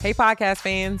Hey, podcast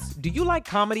fans, do you like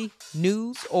comedy,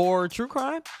 news, or true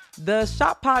crime? The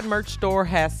Shop Pod merch store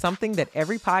has something that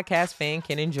every podcast fan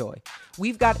can enjoy.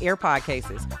 We've got AirPod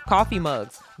cases, coffee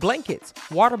mugs, blankets,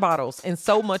 water bottles, and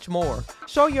so much more.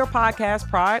 Show your podcast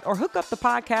pride or hook up the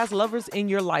podcast lovers in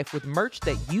your life with merch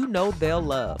that you know they'll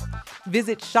love.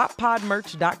 Visit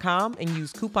shoppodmerch.com and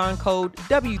use coupon code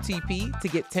WTP to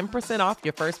get 10% off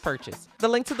your first purchase. The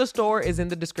link to the store is in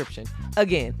the description.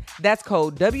 Again, that's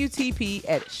code WTP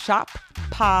at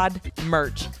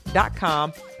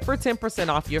shoppodmerch.com for 10%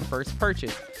 off your first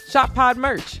purchase. Shop Pod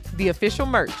Merch, the official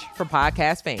merch for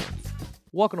podcast fans.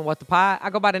 Welcome to What the Pod. I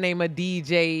go by the name of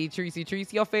DJ Tracy,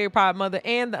 your favorite pod mother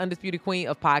and the undisputed queen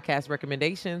of podcast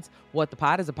recommendations. What the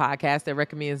Pod is a podcast that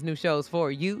recommends new shows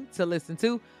for you to listen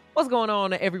to. What's going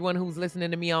on to everyone who's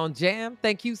listening to me on Jam?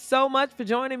 Thank you so much for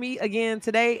joining me again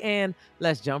today, and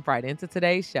let's jump right into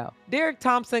today's show. Derek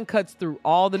Thompson cuts through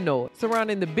all the noise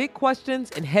surrounding the big questions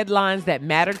and headlines that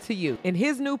matter to you. In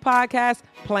his new podcast,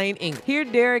 Plain English, here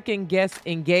Derek and guests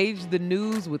engage the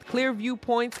news with clear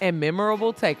viewpoints and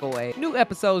memorable takeaways. New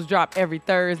episodes drop every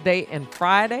Thursday and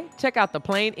Friday. Check out the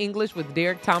Plain English with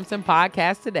Derek Thompson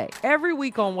podcast today. Every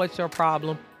week on What's Your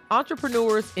Problem,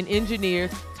 entrepreneurs and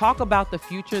engineers talk about the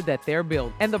future that they're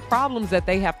building and the problems that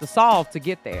they have to solve to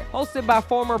get there. Hosted by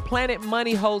former Planet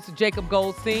Money host Jacob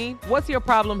Goldstein, What's Your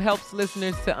Problem helps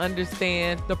listeners to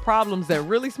understand the problems that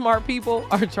really smart people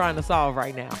are trying to solve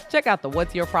right now. Check out the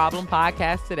What's Your Problem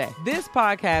podcast today. This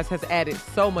podcast has added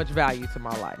so much value to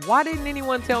my life. Why didn't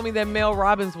anyone tell me that Mel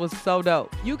Robbins was so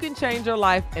dope? You can change your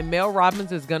life, and Mel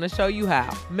Robbins is going to show you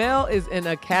how. Mel is in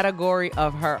a category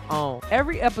of her own.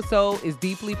 Every episode is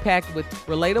deeply packed with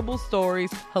relatable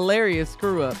stories, hilarious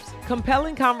screw-ups,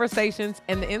 compelling conversations,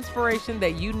 and the inspiration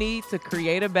that you need to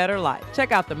create a better life.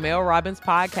 Check out the Mel Robbins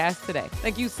podcast today.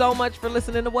 Thank you so much for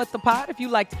listening to What the Pod. If you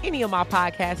liked any of my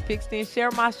podcast picks, then share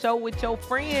my show with your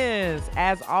friends.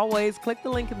 As always, click the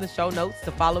link in the show notes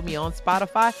to follow me on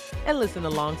Spotify and listen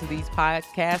along to these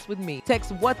podcasts with me.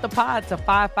 Text What the Pod to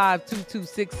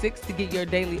 552266 to get your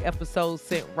daily episodes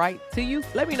sent right to you.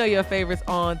 Let me know your favorites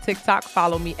on TikTok.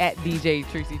 Follow me at DJ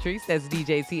Tracy. That's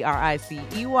DJ TRICEY.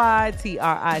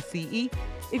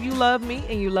 If you love me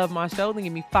and you love my show, then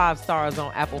give me 5 stars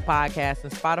on Apple Podcasts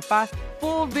and Spotify.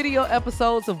 Full video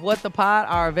episodes of What the Pod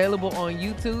are available on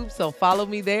YouTube, so follow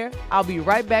me there. I'll be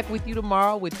right back with you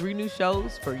tomorrow with 3 new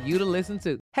shows for you to listen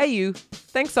to. Hey you,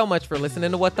 thanks so much for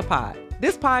listening to What the Pod.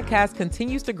 This podcast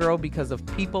continues to grow because of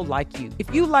people like you.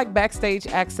 If you like backstage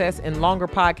access and longer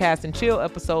podcast and chill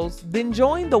episodes, then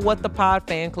join the What the Pod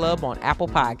fan club on Apple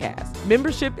Podcasts.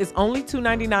 Membership is only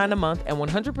 $2.99 a month, and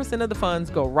 100% of the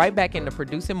funds go right back into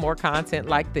producing more content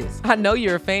like this. I know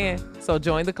you're a fan, so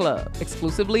join the club,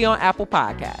 exclusively on Apple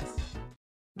Podcasts.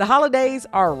 The holidays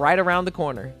are right around the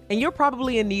corner, and you're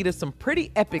probably in need of some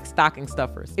pretty epic stocking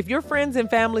stuffers. If your friends and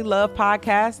family love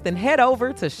podcasts, then head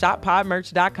over to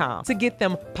shoppodmerch.com to get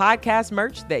them podcast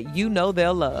merch that you know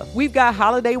they'll love. We've got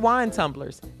holiday wine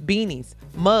tumblers, beanies,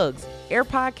 mugs,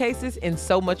 AirPod cases, and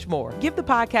so much more. Give the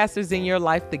podcasters in your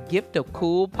life the gift of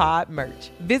cool pod merch.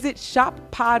 Visit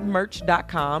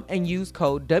shoppodmerch.com and use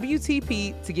code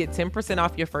WTP to get 10%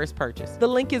 off your first purchase. The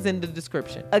link is in the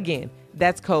description. Again,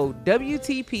 that's code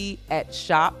WTP at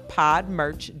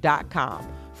shoppodmerch.com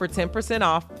for 10%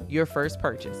 off your first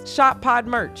purchase. Shop Pod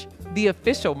Merch, the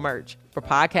official merch for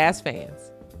podcast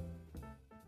fans.